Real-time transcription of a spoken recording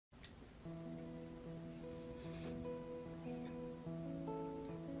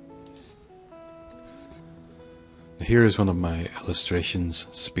Here is one of my illustrations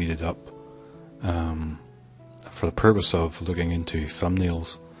speeded up. For the purpose of looking into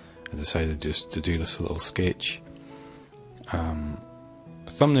thumbnails, I decided just to do this little sketch.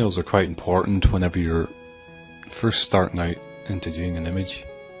 Thumbnails are quite important whenever you're first starting out into doing an image,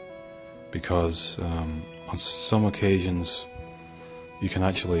 because on some occasions you can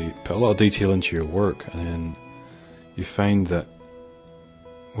actually put a lot of detail into your work, and then you find that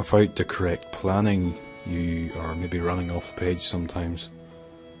without the correct planning you are maybe running off the page sometimes.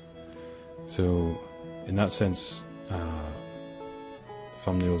 So in that sense,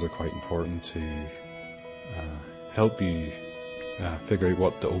 thumbnails are quite important to help you figure out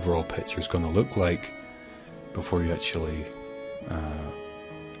what the overall picture is going to look like before you actually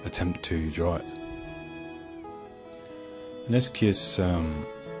attempt to draw it. In this case,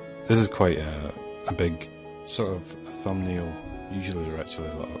 this is quite a big sort of thumbnail. Usually they're actually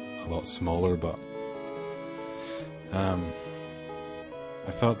a lot smaller, but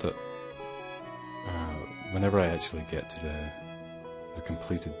I thought that whenever I actually get to the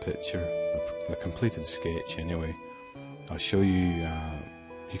completed picture, the completed sketch anyway, I'll show you.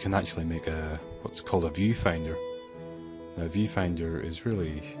 You can actually make what's called a viewfinder. Now, a viewfinder is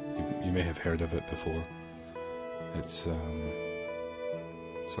really, you may have heard of it before. It's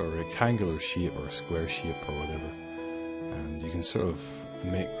sort of a rectangular shape or a square shape or whatever, and you can sort of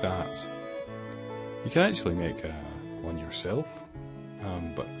make that. You can actually make one yourself,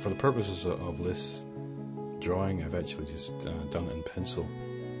 but for the purposes of this drawing, I've actually just done it in pencil.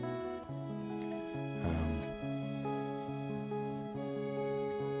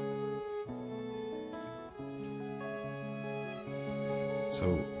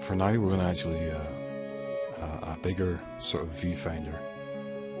 So for now, we're going to actually a bigger sort of viewfinder.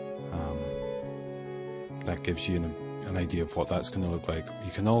 That gives you an idea of what that's going to look like.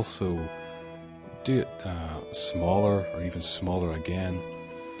 You can also do it smaller, or even smaller again.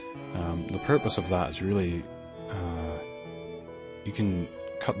 The purpose of that is really you can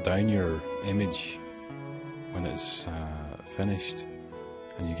cut down your image when it's finished,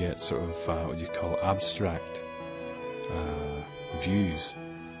 and you get sort of what you call abstract views.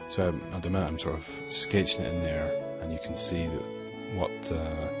 So at the minute I'm sort of sketching it in there, and you can see what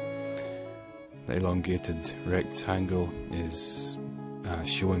the elongated rectangle is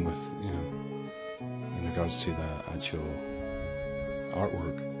showing with, in regards to the actual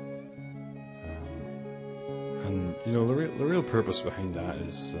artwork. And the real purpose behind that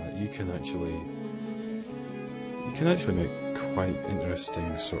is that you can actually make quite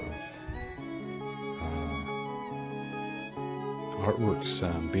interesting sort of artworks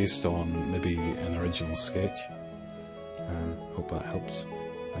based on maybe an original sketch. Hope that helps.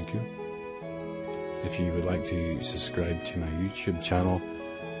 Thank you. If you would like to subscribe to my YouTube channel,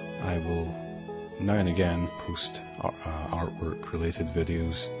 I will now and again post artwork related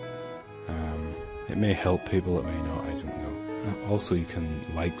videos. It may help people, it may not, I don't know. Also, you can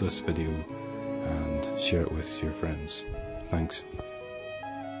like this video and share it with your friends. Thanks.